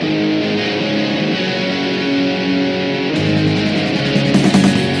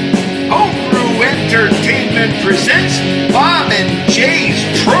presents Bob and Jay's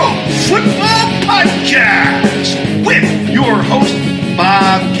Pro Football Podcast with your host,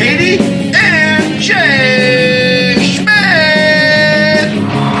 Bob Katie and Jay Schmidt.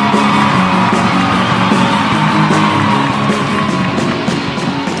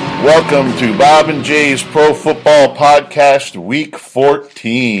 Welcome to Bob and Jay's Pro Football Podcast, Week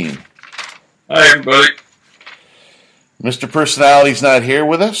 14. Hi, everybody. Mr. Personality's not here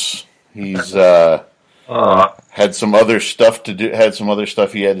with us. He's had some other stuff to do. Had some other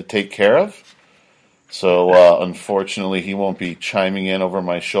stuff he had to take care of. So unfortunately, he won't be chiming in over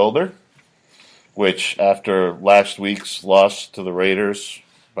my shoulder. Which, after last week's loss to the Raiders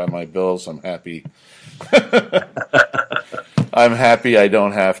by my Bills, I'm happy. I'm happy I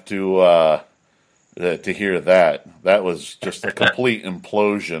don't have to hear that. That was just a complete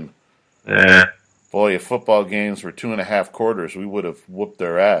implosion. Yeah. Boy, if football games were 2.5 quarters, we would have whooped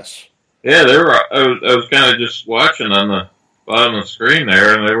their ass. Yeah, they were. I was kind of just watching on the bottom of the screen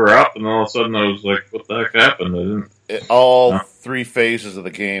there, and they were up, and all of a sudden I was like, "What the heck happened?" All three phases of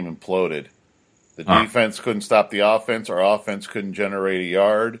the game imploded. The defense couldn't stop the offense. Our offense couldn't generate a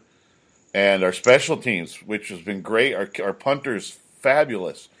yard. And our special teams, which has been great, our punter's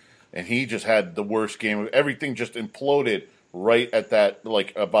fabulous. And he just had the worst game. Everything just imploded right at that,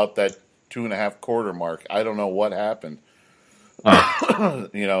 like about that 2.5 quarter mark. I don't know what happened.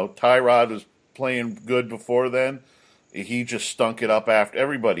 Tyrod was playing good before then. He just stunk it up after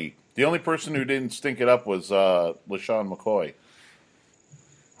everybody. The only person who didn't stink it up was LaShawn McCoy.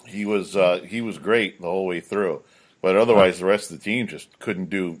 He was great the whole way through. But otherwise, the rest of the team just couldn't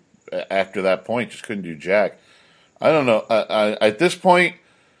do. After that point, just couldn't do jack. I don't know. At this point,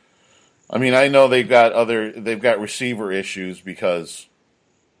 I mean, I know they've got receiver issues because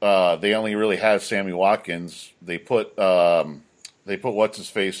they only really have Sammy Watkins. They put what's his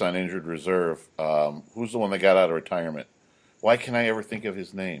face on injured reserve. Who's the one that got out of retirement? Why can't I ever think of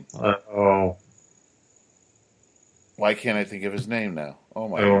his name? Why can't I think of his name now? Oh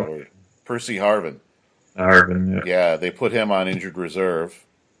my Lord, Percy Harvin. Harvin, yeah. They put him on injured reserve.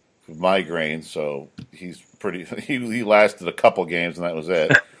 Migraine, so he's pretty. He lasted a couple games, and that was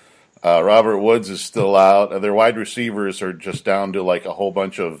it. Robert Woods is still out. Their wide receivers are just down to like a whole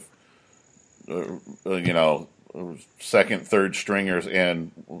bunch of, second, third stringers,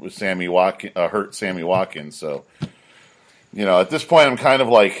 and hurt Sammy Watkins. So, at this point, I'm kind of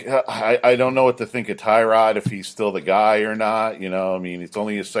like, I don't know what to think of Tyrod, if he's still the guy or not. I mean, it's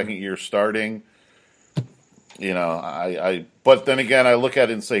only his second year starting. But then again, I look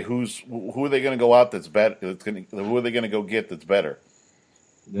at it and say, who are they going to go out that's better? Who are they going to go get that's better?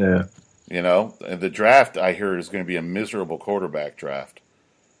 Yeah. And the draft, I hear, is going to be a miserable quarterback draft.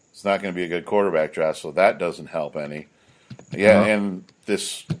 It's not going to be a good quarterback draft, so that doesn't help any. Yeah, and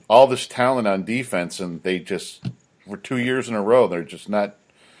all this talent on defense, and they just, for 2 years in a row, they're just not,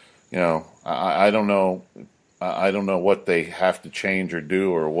 I don't know. I don't know what they have to change or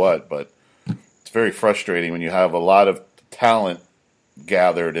do or what, but it's very frustrating when you have a lot of talent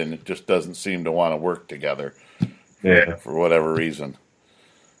gathered and it just doesn't seem to want to work together for whatever reason.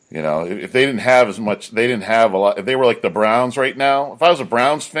 If they didn't have as much, they didn't have a lot. If they were like the Browns right now, if I was a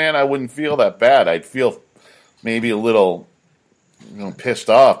Browns fan, I wouldn't feel that bad. I'd feel maybe a little pissed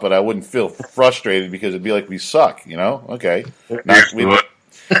off, but I wouldn't feel frustrated because it'd be like we suck, Okay.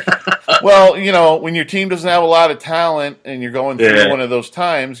 Well, when your team doesn't have a lot of talent and you're going through one of those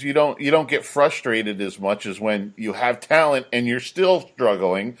times, you don't get frustrated as much as when you have talent and you're still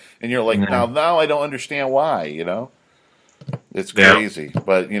struggling and you're like, now I don't understand why, It's crazy.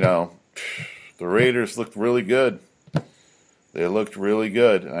 But, the Raiders looked really good. They looked really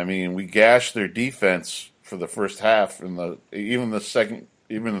good. I mean, we gashed their defense for the first half and even the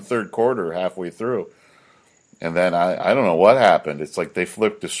third quarter halfway through. And then I don't know what happened. It's like they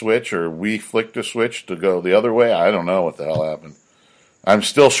flipped a switch or we flicked a switch to go the other way. I don't know what the hell happened. I'm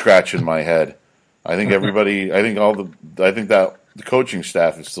still scratching my head. I think everybody, I think that the coaching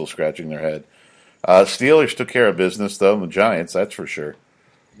staff is still scratching their head. Steelers took care of business, though, the Giants, that's for sure.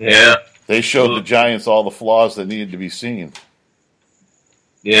 Yeah. They showed the Giants all the flaws that needed to be seen.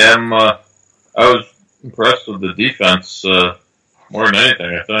 Yeah, I was impressed with the defense more than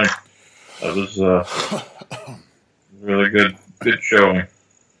anything, I think. That was really good showing.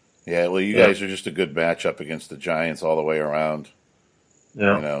 Yeah, well, you guys are just a good matchup against the Giants all the way around.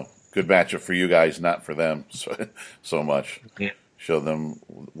 Yeah. Good matchup for you guys, not for them so much. Yeah. Show them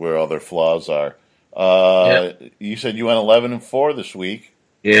where all their flaws are. You said you went 11-4 this week.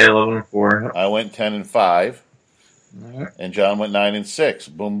 Yeah, 11-4. I went 10-5. Right. And John went 9-6.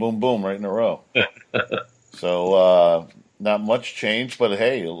 Boom, boom, boom, right in a row. So not much change, but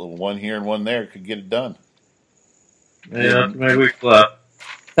hey, one here and one there could get it done. Yeah, maybe we left.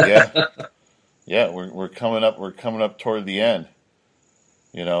 Yeah, yeah. We're coming up. We're coming up toward the end.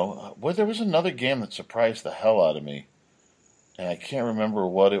 Well, there was another game that surprised the hell out of me, and I can't remember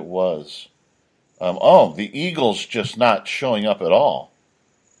what it was. The Eagles just not showing up at all.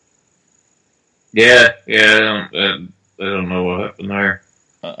 Yeah. I don't know what happened there.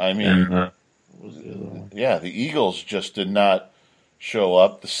 I mean, and, what was the other one? Yeah, the Eagles just did not show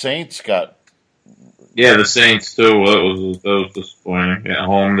up. The Saints got. Yeah, the Saints too. That was disappointing. At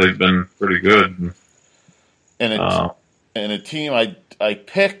home, they've been pretty good. And a team I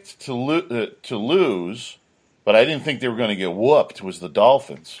picked to lose, but I didn't think they were going to get whooped. Was the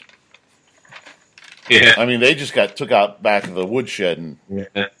Dolphins? Yeah, I mean they just got took out back of the woodshed and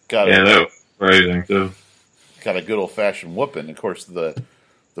got that was surprising too. Got a good old fashioned whooping. Of course, the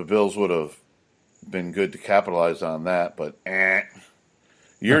Bills would have been good to capitalize on that, but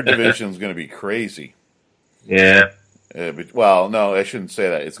your division's going to be crazy. Yeah. Well, no, I shouldn't say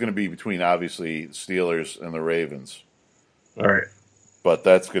that. It's going to be between obviously the Steelers and the Ravens. All right. But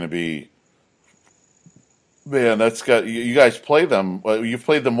that's going to be, man. That's got you guys play them. You've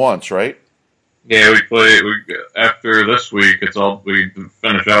played them once, right? Yeah, after this week. We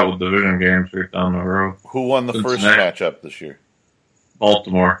finish out with division games right down the road. Who won the first matchup this year?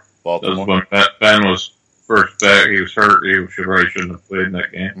 Baltimore. That was when Ben was first back. He was hurt. He shouldn't have played in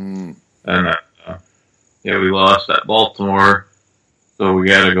that game. And we lost at Baltimore. So we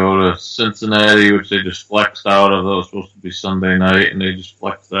got to go to Cincinnati, which they just flexed out of. That was supposed to be Sunday night, and they just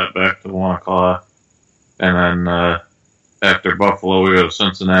flexed that back to 1 o'clock. And then after Buffalo, we go to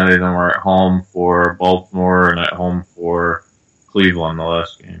Cincinnati. Then we're at home for Baltimore and at home for Cleveland the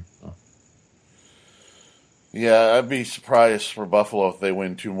last game. So. Yeah, I'd be surprised for Buffalo if they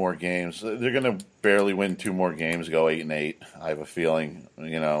win 2 more games. They're going to barely win 2 more games, go 8-8. I have a feeling.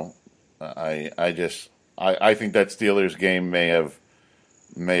 I think that Steelers game may have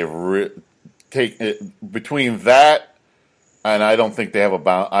between that and I don't think they have a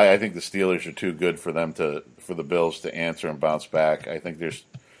bounce. I think the Steelers are too good for the Bills to answer and bounce back. I think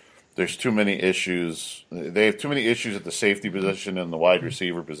there's too many issues. They have too many issues at the safety position and the wide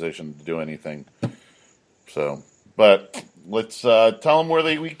receiver position to do anything. So, but let's tell them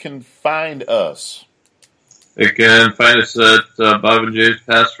where we can find us. They can find us at Bob and Jay's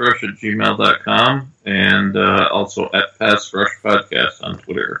Pass Rush at gmail.com and also at Pass Rush Podcast on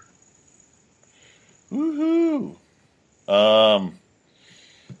Twitter. Woohoo!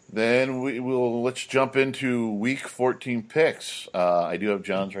 Then let's jump into Week 14 picks. I do have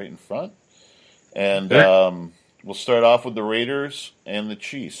John's right in front. And we'll start off with the Raiders and the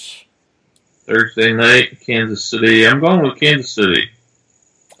Chiefs. Thursday night, Kansas City. I'm going with Kansas City.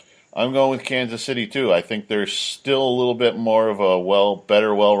 I'm going with Kansas City, too. I think they're still a little bit more of a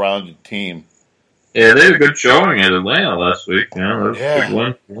well-rounded team. Yeah, they had a good showing at Atlanta last week. That was a big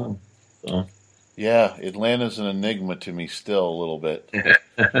win for them. So. Yeah, Atlanta's an enigma to me still a little bit.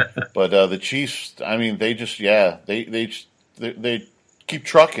 But the Chiefs, I mean, they just, they keep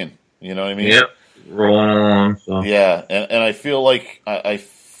trucking. You know what I mean? Yep, rolling along. So. Yeah, and I feel like I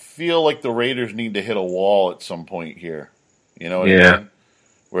feel like the Raiders need to hit a wall at some point here. You know what I mean?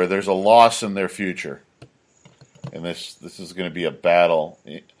 Where there's a loss in their future, and this is going to be a battle.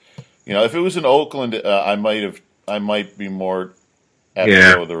 If it was in Oakland, I might be more apt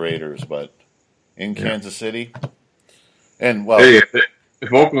to go with the Raiders, but in Kansas City, and hey,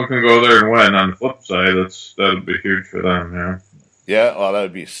 if Oakland can go there and win, on the flip side, that would be huge for them. Yeah. Yeah, well, that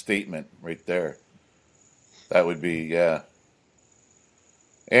would be a statement right there. That would be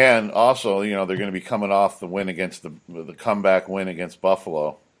And also, they're going to be coming off the win against the comeback win against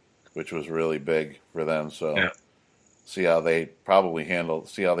Buffalo, which was really big for them. So, see how they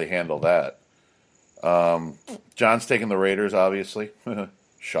handle that. John's taking the Raiders, obviously.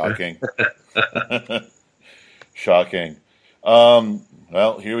 Shocking. Shocking.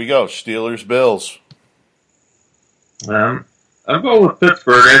 Well, here we go. Steelers, Bills. I'm going with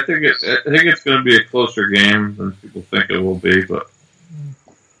Pittsburgh. I think it's going to be a closer game than people think it will be, but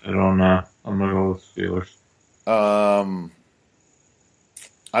I don't know. I'm going to go with Steelers.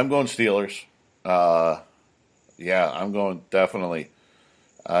 I'm going Steelers. I'm going definitely.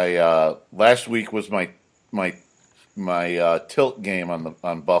 Last week was my tilt game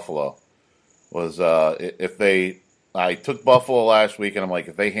on Buffalo. Was I took Buffalo last week, and I'm like,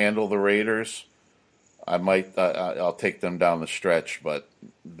 if they handle the Raiders, I'll take them down the stretch, but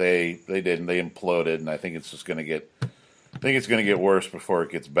they didn't. They imploded, and I think it's just going to get. I think it's going to get worse before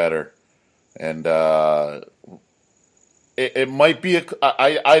it gets better, and it might be.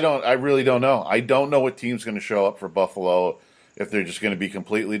 I really don't know. I don't know what team's going to show up for Buffalo if they're just going to be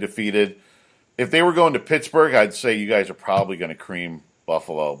completely defeated. if they were going to Pittsburgh, I'd say you guys are probably going to cream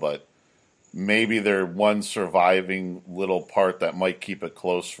Buffalo, but maybe their one surviving little part that might keep it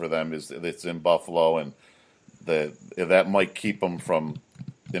close for them is that it's in Buffalo, and that might keep them from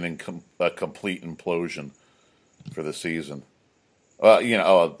a complete implosion for the season. I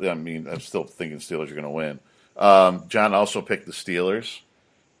mean, I'm still thinking Steelers are going to win. John also picked the Steelers.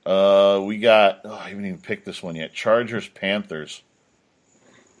 I haven't even picked this one yet. Chargers, Panthers.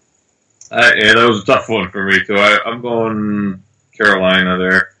 Yeah, that was a tough one for me, too. I'm going Carolina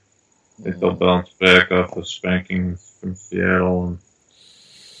there. I think they'll bounce back off the spankings from Seattle.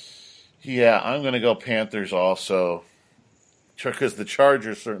 Yeah, I'm going to go Panthers also. Because the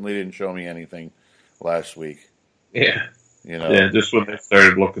Chargers certainly didn't show me anything last week. Yeah. Yeah, just when they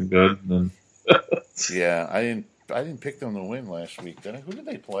started looking good. Then. Yeah, I didn't pick them to win last week. Who did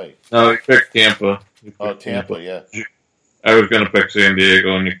they play? No, you picked Tampa. Tampa, yeah. I was going to pick San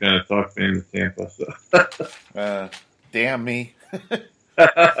Diego, and you kind of talked me into Tampa. So. Damn me.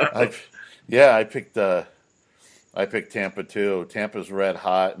 I picked Tampa too. Tampa's red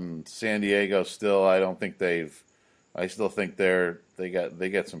hot, and San Diego still. I still think they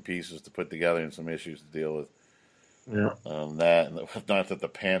got some pieces to put together and some issues to deal with. Yeah. Not that the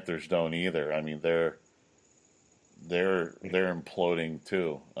Panthers don't either. I mean, they're imploding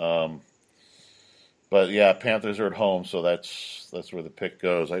too. But yeah, Panthers are at home, so that's where the pick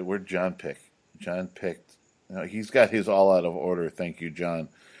goes. Where'd John pick? John picked. He's got his all out of order. Thank you, John.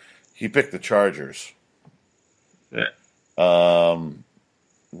 He picked the Chargers. Yeah.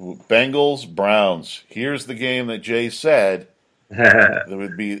 Bengals, Browns. Here's the game that Jay said that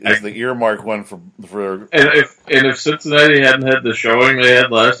would be the earmark one for. And if Cincinnati hadn't had the showing they had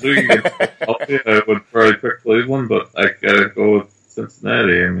last week, I would probably pick Cleveland, but I gotta go with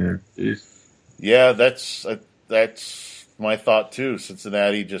Cincinnati. I mean, geez. Yeah, that's my thought too.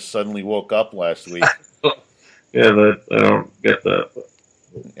 Cincinnati just suddenly woke up last week. Yeah, I don't get that.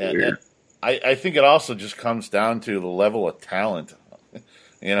 And I think it also just comes down to the level of talent.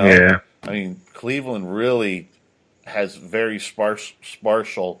 Yeah. I mean, Cleveland really has very sparse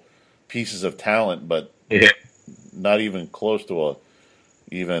pieces of talent, but not even close to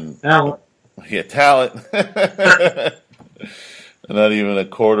talent. Yeah, talent. Not even a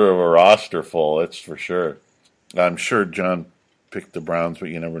quarter of a roster full, that's for sure. I'm sure John picked the Browns, but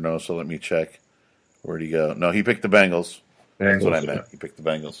you never know, so let me check. Where'd he go? No, he picked the Bengals. That's what I meant. He picked the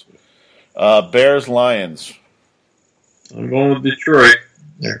Bengals. Bears, Lions. I'm going with Detroit.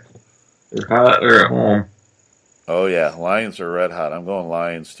 They're hot. They're at home. Oh, yeah. Lions are red hot. I'm going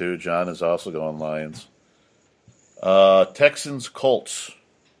Lions, too. John is also going Lions. Texans, Colts.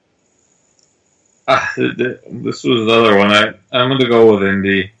 This was another one. I'm going to go with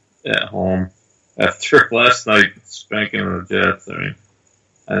Indy at home. After last night spanking the Jets, I mean,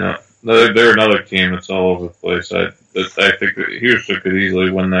 I don't know. They're another team that's all over the place. I think that Houston could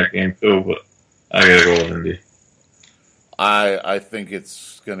easily win that game, too, but I got to go with Indy. I think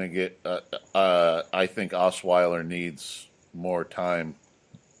it's going to get. I think Osweiler needs more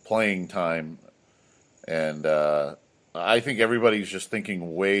playing time, and I think everybody's just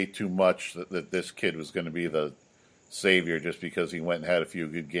thinking way too much that this kid was going to be the savior just because he went and had a few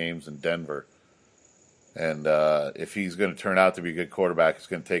good games in Denver. And if he's going to turn out to be a good quarterback, it's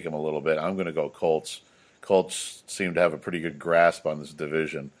going to take him a little bit. I'm going to go Colts. Colts seem to have a pretty good grasp on this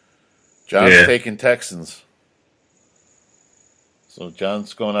division. John's taking Texans. So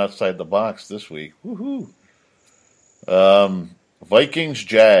John's going outside the box this week. Woohoo! Vikings,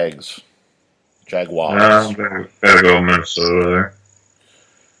 Jaguars. Gotta go Minnesota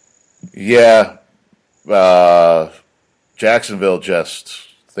there. Yeah. Jacksonville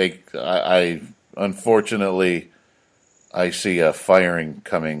unfortunately, I see a firing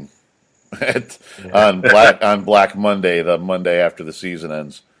coming on Black Monday, the Monday after the season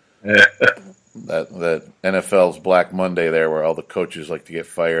ends. That NFL's Black Monday there, where all the coaches like to get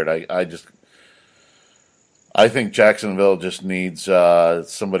fired. I think Jacksonville just needs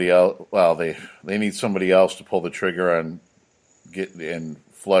somebody else. Well, they need somebody else to pull the trigger on and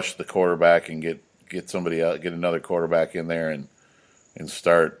flush the quarterback and get another quarterback in there and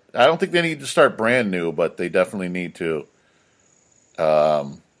start. I don't think they need to start brand new, but they definitely need to,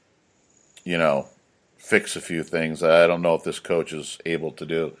 fix a few things. I don't know if this coach is able to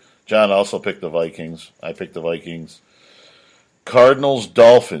do. John also picked the Vikings. I picked the Vikings. Cardinals,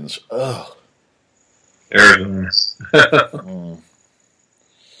 Dolphins. Ugh. Arizona.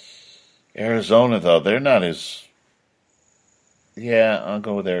 Arizona, though, they're not as... Yeah, I'll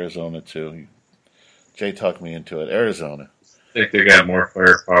go with Arizona, too. Jay talked me into it. Arizona. I think they got more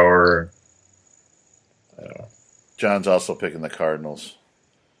firepower. John's also picking the Cardinals.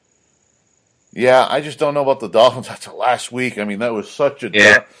 Yeah, I just don't know about the Dolphins after last week. I mean, that was such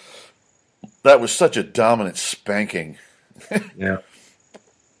a dominant spanking. Yeah.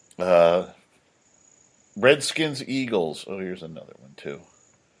 Redskins, Eagles. Oh, here's another one too.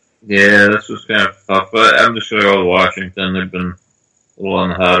 Yeah, this was kind of tough, but I'm just going to go with Washington. They've been a little on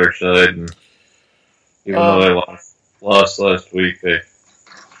the hotter side, and even though they lost last week, I'm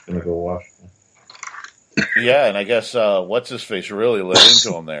going to go Washington. Yeah, and I guess what's his face really led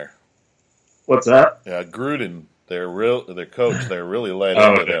into him there. What's that? Yeah, Gruden, their coach, they're really led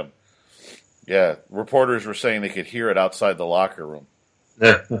into them. Yeah, reporters were saying they could hear it outside the locker room.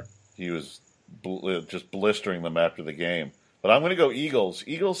 He was just blistering them after the game. But I'm going to go Eagles.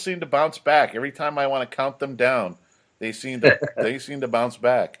 Eagles seem to bounce back every time I want to count them down. They seem to bounce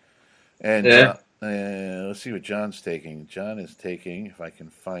back. And let's see what John's taking. John is taking, if I can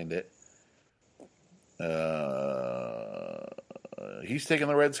find it. He's taking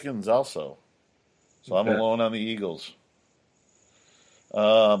the Redskins also. So I'm alone on the Eagles.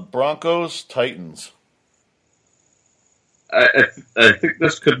 Broncos, Titans. I think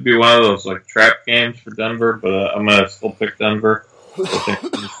this could be one of those like trap games for Denver, but I'm gonna still pick Denver. I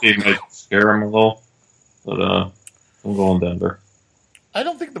think this team might scare them a little, but I'm going Denver. I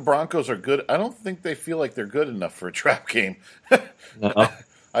don't think the Broncos are good. I don't think they feel like they're good enough for a trap game. No.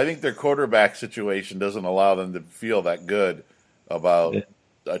 I think their quarterback situation doesn't allow them to feel that good about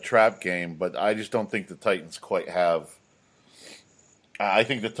a trap game, but I just don't think the Titans quite have. I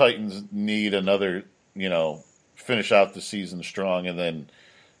think the Titans need another, finish out the season strong and then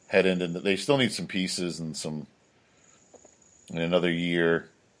head into. They still need some pieces and another year,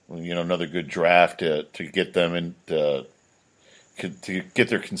 another good draft to get them to get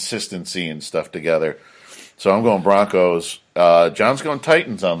their consistency and stuff together. So I'm going Broncos. John's going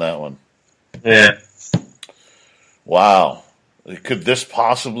Titans on that one. Yeah. Wow. Could this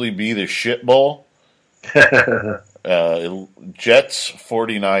possibly be the shit bowl? Jets,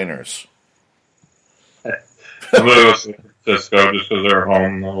 49ers. I'm going to go San Francisco just because they're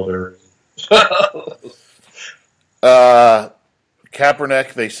home.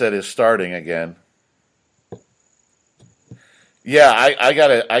 Kaepernick, they said, is starting again. Yeah, I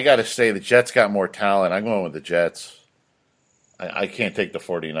gotta say the Jets got more talent. I'm going with the Jets. I can't take the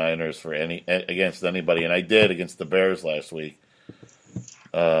 49ers against anybody, and I did against the Bears last week.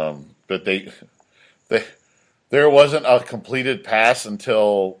 But there wasn't a completed pass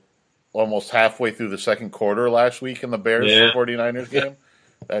until almost halfway through the second quarter last week in the Bears 49ers game.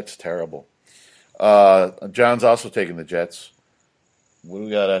 That's terrible. John's also taking the Jets. What do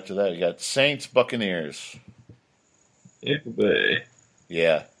we got after that? We got Saints, Buccaneers. Tampa Bay.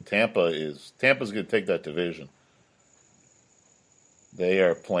 Yeah, Tampa's going to take that division.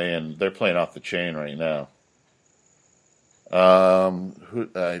 They're playing off the chain right now.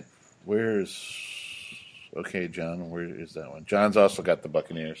 Okay, John, where is that one? John's also got the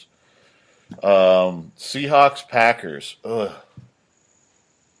Buccaneers. Seahawks, Packers. Ugh.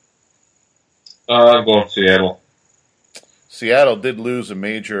 I'm going Seattle. Seattle did lose a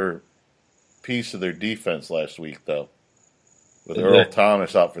major piece of their defense last week, though, with Earl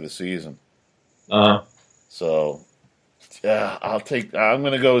Thomas out for the season. So, yeah, I'm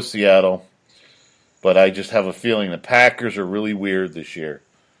going to go with Seattle, but I just have a feeling the Packers are really weird this year.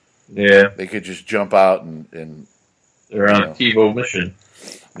 Yeah. They could just jump out and they're on a TiVo mission.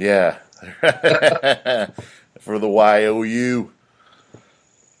 Yeah. For the YOU.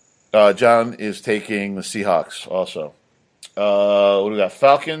 John is taking the Seahawks also. What do we got?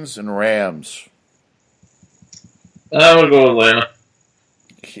 Falcons and Rams. I'm going to go Atlanta.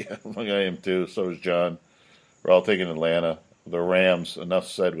 Yeah, I am too. So is John. We're all taking Atlanta. The Rams. Enough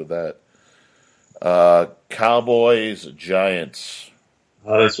said with that. Cowboys, Giants.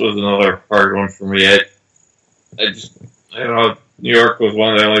 This was another hard one for me. I don't know. New York was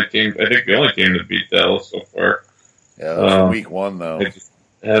one of the only teams. I think the only team that beat Dallas so far. Yeah, that was week one though. I just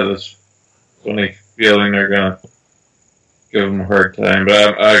have this funny feeling they're gonna give them a hard time,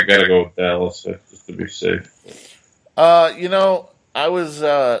 but I gotta go with Dallas just to be safe. I was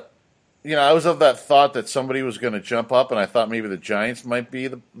of that thought that somebody was going to jump up, and I thought maybe the Giants might be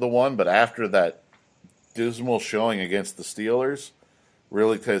the one. But after that dismal showing against the Steelers,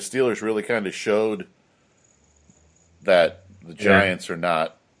 because Steelers really kind of showed that the Giants are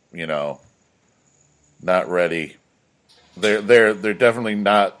not ready. They're definitely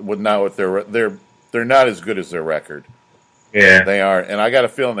not what they're not as good as their record. Yeah, they aren't. And I got a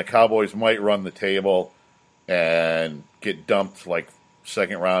feeling the Cowboys might run the table and get dumped like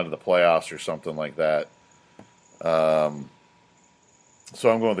second round of the playoffs or something like that. So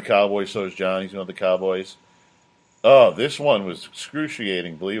I'm going with the Cowboys. So is John. He's going with the Cowboys. Oh, this one was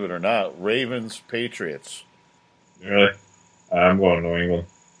excruciating, believe it or not. Ravens-Patriots. Really? I'm going New England.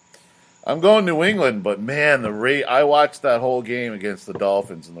 I'm going New England, but man, I watched that whole game against the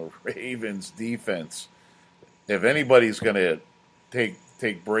Dolphins and the Ravens defense. If anybody's going to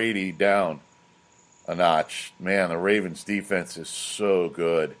take Brady down a notch, man, the Ravens defense is so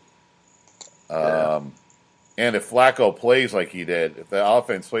good. And if Flacco plays like he did, if the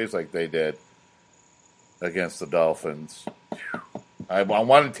offense plays like they did against the Dolphins, I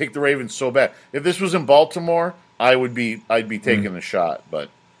wanted to take the Ravens so bad. If this was in Baltimore, I'd be taking the shot, but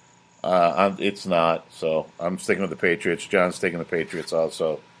it's not. So I'm sticking with the Patriots. John's taking the Patriots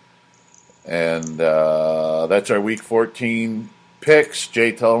also. And that's our Week 14 picks.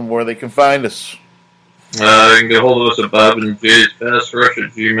 Jay, tell them where they can find us. You can get a hold of us at Bob and Jay's Pass Rush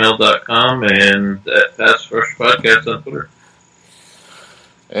at gmail.com and at Pass Rush Podcast on Twitter.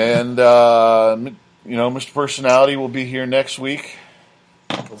 And, Mr. Personality will be here next week,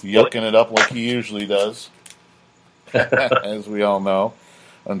 yucking it up like he usually does, as we all know.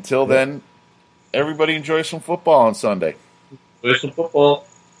 Until then, everybody enjoy some football on Sunday. Enjoy some football.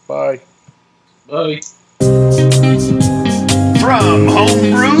 Bye. Bye. From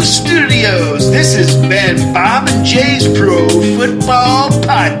Homebrew Studios, this has been Bob and Jay's Pro Football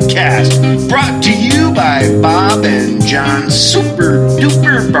Podcast, brought to you by Bob and John's Super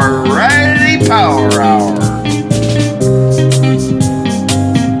Duper Variety Power Hour.